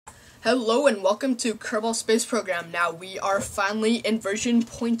Hello and welcome to Kerbal Space Program. Now we are finally in version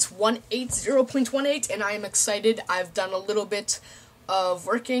 0.18 and I am excited. I've done a little bit of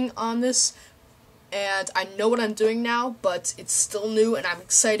working on this and I know what I'm doing now, but it's still new and I'm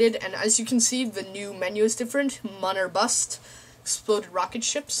excited. And as you can see, the new menu is different. Mon or Bust, exploded rocket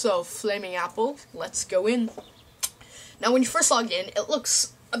ship, so Flaming Apple. Let's go in. Now when you first log in, it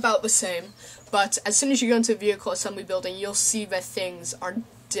looks about the same, but as soon as you go into vehicle assembly building, you'll see that things are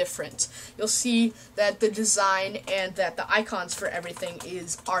different. You'll see that the design and that the icons for everything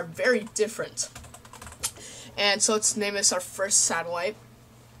are very different. And so let's name this our first satellite.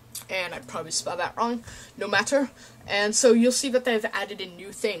 And I probably spelled that wrong, no matter. And so you'll see that they've added in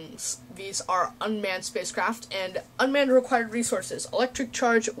new things. These are unmanned spacecraft and unmanned required resources. Electric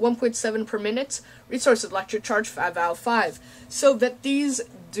charge 1.7 per minute, resources electric charge 5 out of 5. So that these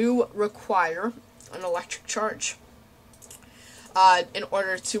do require an electric charge in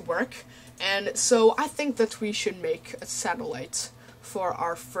order to work. And so I think that we should make a satellite for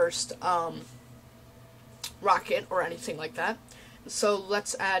our first rocket or anything like that. So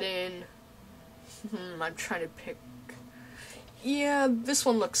let's add in, I'm trying to pick, yeah, this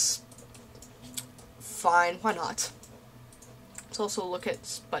one looks fine, why not? Let's also look at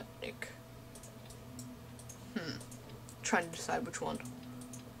Sputnik. Trying to decide which one.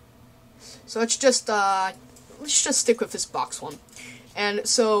 So let's just stick with this box one. And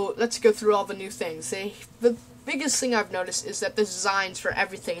so let's go through all the new things. The biggest thing I've noticed is that the designs for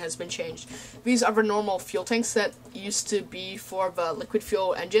everything has been changed. These are the normal fuel tanks that used to be for the liquid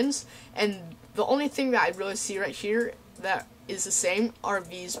fuel engines, and the only thing that I really see right here that is the same are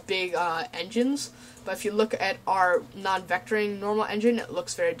these big engines. But if you look at our non-vectoring normal engine, it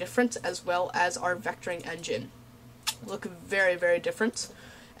looks very different, as well as our vectoring engine. Look very, very different.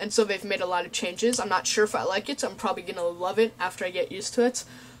 And so they've made a lot of changes. I'm not sure if I like it. I'm probably going to love it after I get used to it.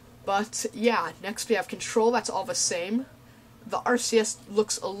 But yeah, next we have control. That's all the same. The RCS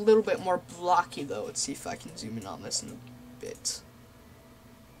looks a little bit more blocky though. Let's see if I can zoom in on this in a bit.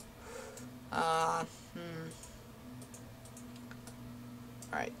 Alright.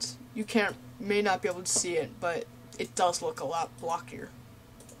 You may not be able to see it, but it does look a lot blockier.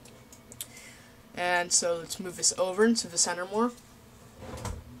 And so let's move this over into the center more.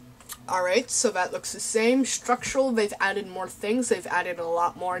 Alright, so that looks the same. Structural, they've added more things. They've added a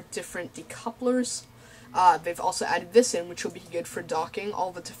lot more different decouplers. They've also added this in, which will be good for docking.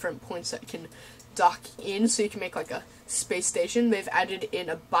 All the different points that you can dock in, so you can make like a space station. They've added in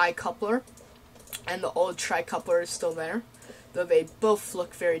a bicoupler, and the old tricoupler is still there, though they both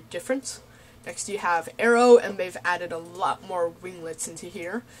look very different. Next you have Aero, and they've added a lot more winglets into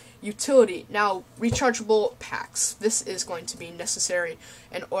here. Utility, now rechargeable packs. This is going to be necessary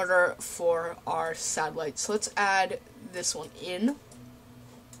in order for our satellite. So let's add this one in.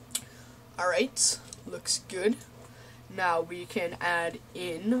 Alright, looks good. Now we can add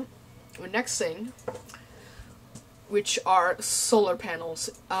in the next thing, which are solar panels.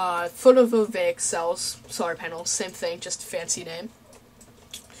 Photovoltaic cells, solar panels, same thing, just a fancy name.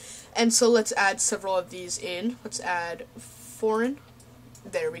 And so let's add several of these in. Let's add foreign.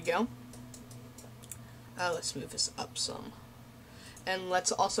 There we go. Let's move this up some. And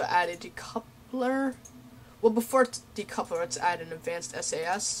let's also add a decoupler. Well, before decoupler, let's add an advanced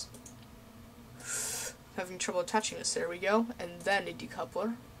SAS. Having trouble attaching this. There we go. And then a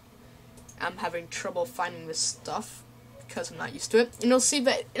decoupler. I'm having trouble finding this stuff because I'm not used to it. And you'll see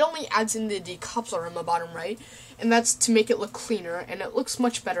that it only adds in the decoupler on the bottom right, and that's to make it look cleaner, and it looks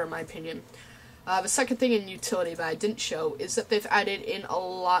much better in my opinion. The second thing in utility that I didn't show is that they've added in a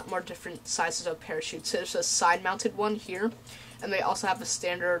lot more different sizes of parachutes. So there's a side-mounted one here, and they also have a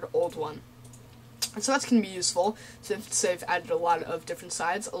standard old one. And so that's going to be useful, since they've added a lot of different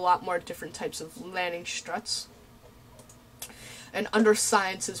sides, a lot more different types of landing struts. And under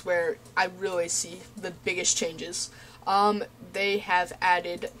science is where I really see the biggest changes. They have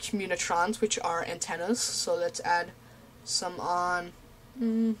added communitrons, which are antennas, so let's add some on,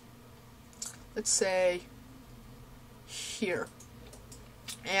 let's say, here.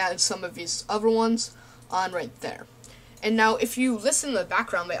 And some of these other ones on right there. And now, if you listen in the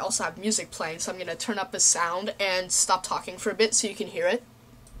background, they also have music playing, so I'm going to turn up the sound and stop talking for a bit so you can hear it.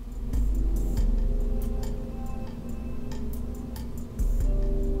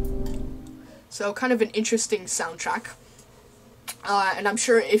 So kind of an interesting soundtrack, and I'm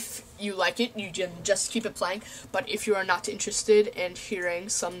sure if you like it, you can just keep it playing, but if you are not interested in hearing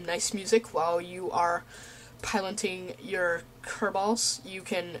some nice music while you are piloting your kerbals, you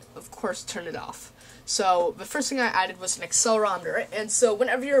can, of course, turn it off. So the first thing I added was an accelerometer, and so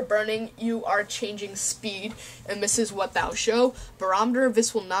whenever you're burning, you are changing speed, and this is what that'll show. Barometer,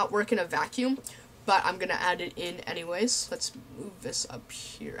 this will not work in a vacuum, but I'm going to add it in anyways. Let's move this up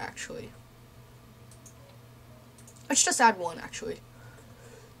here, actually. Let's just add one, actually.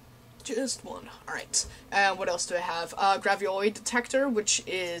 Just one. Alright. And what else do I have? Gravioid detector, which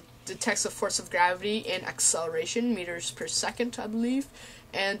detects the force of gravity in acceleration, meters per second, I believe.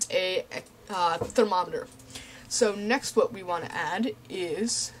 And a thermometer. So next what we want to add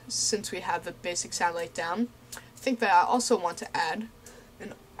is, since we have the basic satellite down, I think that I also want to add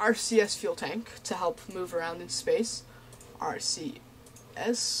an RCS fuel tank to help move around in space.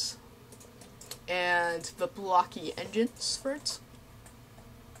 RCS. And the blocky engines for it.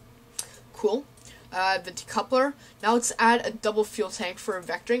 Cool. The decoupler. Now let's add a double fuel tank for a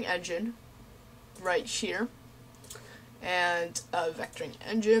vectoring engine right here. And a vectoring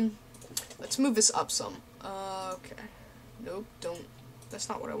engine. Let's move this up some. Okay. Nope, don't. That's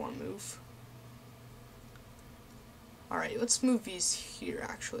not what I want to move. Alright, let's move these here,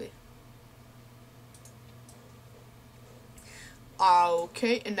 actually.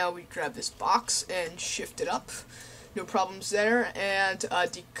 Okay, and now we grab this box and shift it up. No problems there. And a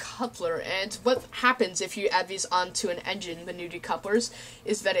decoupler. And what happens if you add these onto an engine, the new decouplers,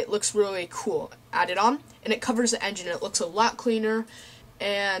 is that it looks really cool. Add it on, and it covers the engine. It looks a lot cleaner.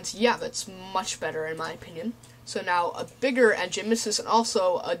 And yeah, that's much better in my opinion. So now a bigger engine. This is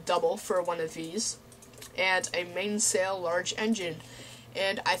also a double for one of these. And a mainsail large engine.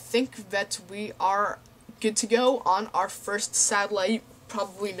 And I think that we are good to go on our first satellite.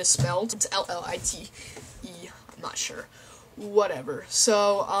 Probably misspelled. It's L-L-I-T-E. I'm not sure. Whatever.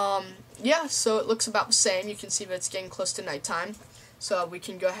 So, yeah, so it looks about the same. You can see that it's getting close to nighttime. So we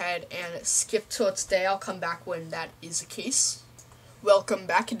can go ahead and skip till it's day. I'll come back when that is the case. Welcome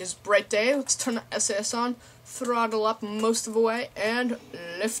back. It is bright day. Let's turn the SAS on, throttle up most of the way, and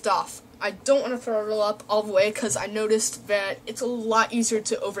lift off. I don't want to throttle up all the way because I noticed that it's a lot easier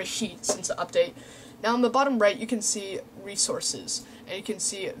to overheat since the update. Now on the bottom right you can see resources, and you can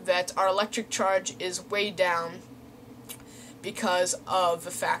see that our electric charge is way down because of the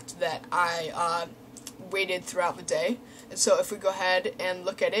fact that I waited throughout the day. And so if we go ahead and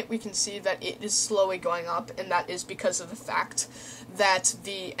look at it, we can see that it is slowly going up, and that is because of the fact that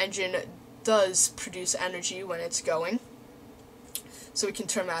the engine does produce energy when it's going. So we can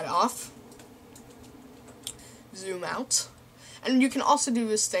turn that off. Zoom out. And you can also do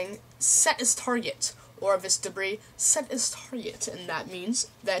this thing, set as target, or this debris, set as target, and that means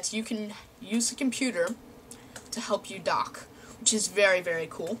that you can use the computer to help you dock, which is very, very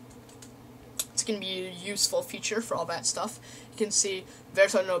cool. It's going to be a useful feature for all that stuff. You can see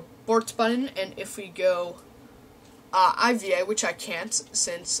there's an abort button, and if we go IVA, which I can't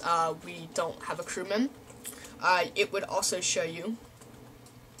since we don't have a crewman, it would also show you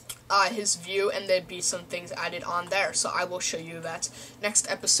his view, and there'd be some things added on there. So I will show you that next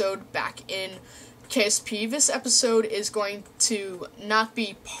episode back in KSP. This episode is going to not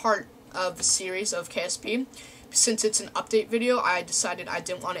be part of the series of KSP. Since it's an update video, I decided I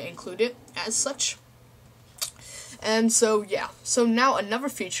didn't want to include it as such. And so, yeah. So now another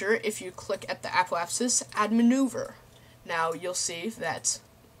feature, if you click at the Apple axis, add maneuver. Now you'll see that,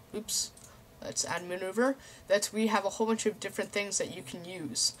 oops, let's add maneuver, that we have a whole bunch of different things that you can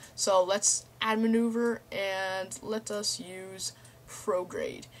use. So let's add maneuver, and let us use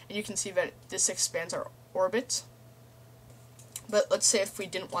prograde. And you can see that this expands our orbit. But let's say if we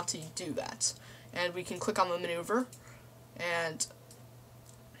didn't want to do that. And we can click on the maneuver, and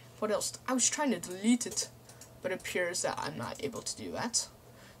what else? I was trying to delete it, but it appears that I'm not able to do that.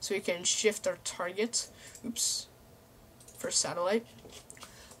 So we can shift our target, oops, for satellite,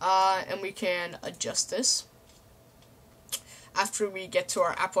 and we can adjust this. After we get to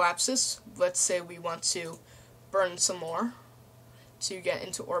our apoapsis, let's say we want to burn some more to get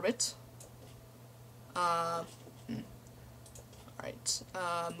into orbit. Alright,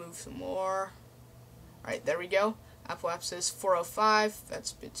 move some more. Alright, there we go. Apoapsis 405,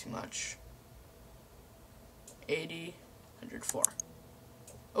 that's a bit too much. 80, 104.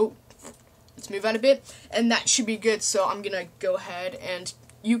 Oh, let's move out a bit, and that should be good. So I'm gonna go ahead, and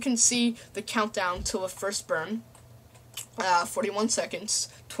you can see the countdown till the first burn. 41 seconds,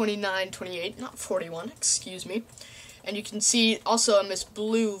 29, 28, not 41, excuse me. And you can see also in this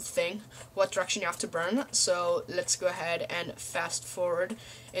blue thing what direction you have to burn. So let's go ahead and fast forward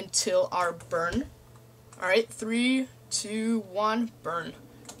until our burn. Alright, 3, 2, 1, burn.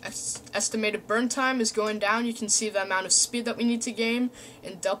 Estimated burn time is going down. You can see the amount of speed that we need to gain,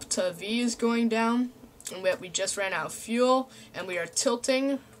 and delta V is going down. and we just ran out of fuel, and we are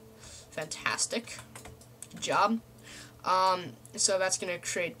tilting. Fantastic. Good job. So that's going to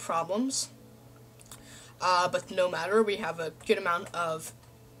create problems. But no matter, we have a good amount of,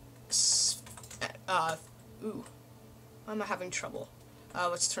 ooh, why am I having trouble?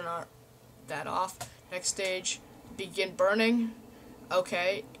 Let's turn that off. Next stage, begin burning.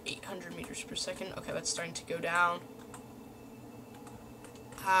 Okay, 800 meters per second. Okay, that's starting to go down.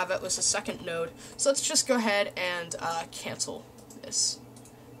 That was the second node. So let's just go ahead and cancel this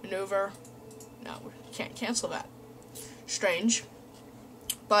maneuver. No, we can't cancel that. Strange.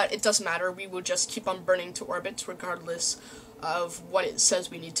 But it doesn't matter. We will just keep on burning to orbit regardless of what it says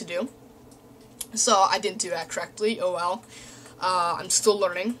we need to do. So I didn't do that correctly. Oh well. I'm still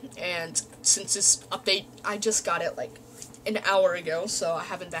learning, and since this update, I just got it like an hour ago, so I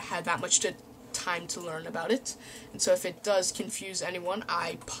haven't had that much time to learn about it. And so if it does confuse anyone,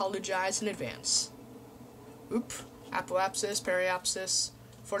 I apologize in advance. Oop. Apoapsis, periapsis,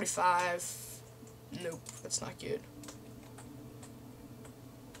 45. Nope, that's not good.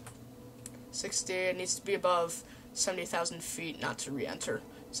 60, it needs to be above 70,000 feet not to re-enter.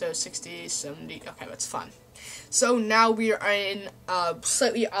 So 60, 70, okay, that's fine. So now we are in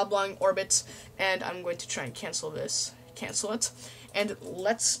slightly oblong orbit, and I'm going to try and cancel it, and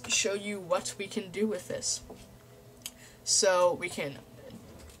let's show you what we can do with this. So we can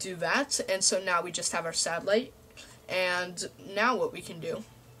do that, and so now we just have our satellite, and now what we can do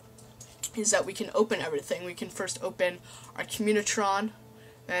is that we can open everything. We can first open our communitron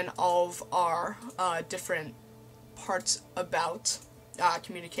and all of our different parts about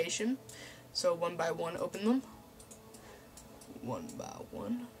communication. So one by one, open them. One by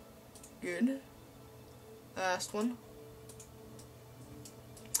one. Good. Last one.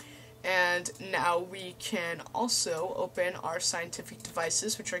 And now we can also open our scientific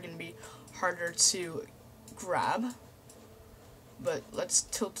devices, which are going to be harder to grab. But let's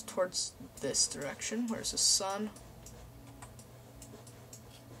tilt towards this direction. Where's the sun?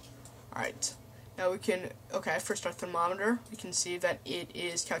 Alright. Now we can, okay, first our thermometer. We can see that it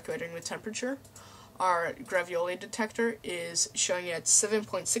is calculating the temperature. Our gravioli detector is showing it at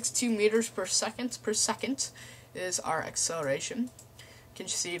 7.62 meters per second is our acceleration. You can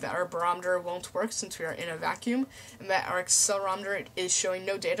see that our barometer won't work since we are in a vacuum, and that our accelerometer is showing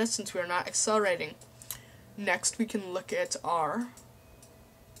no data since we are not accelerating. Next, we can look at our,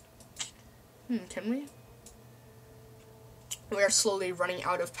 can we? We are slowly running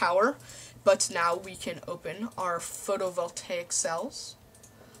out of power, but now we can open our photovoltaic cells,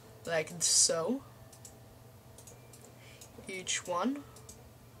 like so. Each one.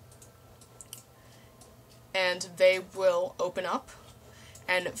 And they will open up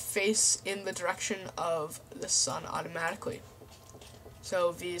and face in the direction of the sun automatically.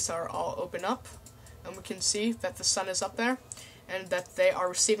 So these are all open up, and we can see that the sun is up there, and that they are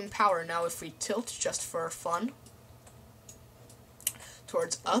receiving power. Now if we tilt, just for fun,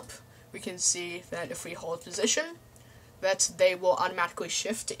 towards up, we can see that if we hold position, that they will automatically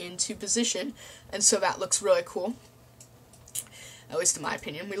shift into position, and so that looks really cool. At least in my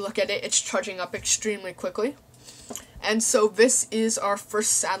opinion. We look at it, it's charging up extremely quickly. And so this is our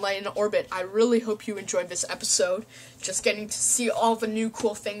first satellite in orbit. I really hope you enjoyed this episode, just getting to see all the new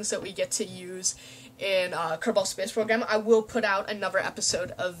cool things that we get to use in Kerbal Space Program. I will put out another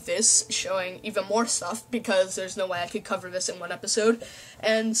episode of this showing even more stuff, because there's no way I could cover this in one episode.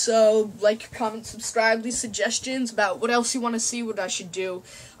 And so, like, comment, subscribe, leave suggestions about what else you want to see, what I should do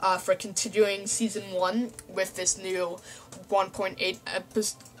for continuing Season 1 with this new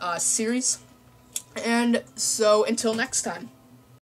 1.8 series. And so, until next time.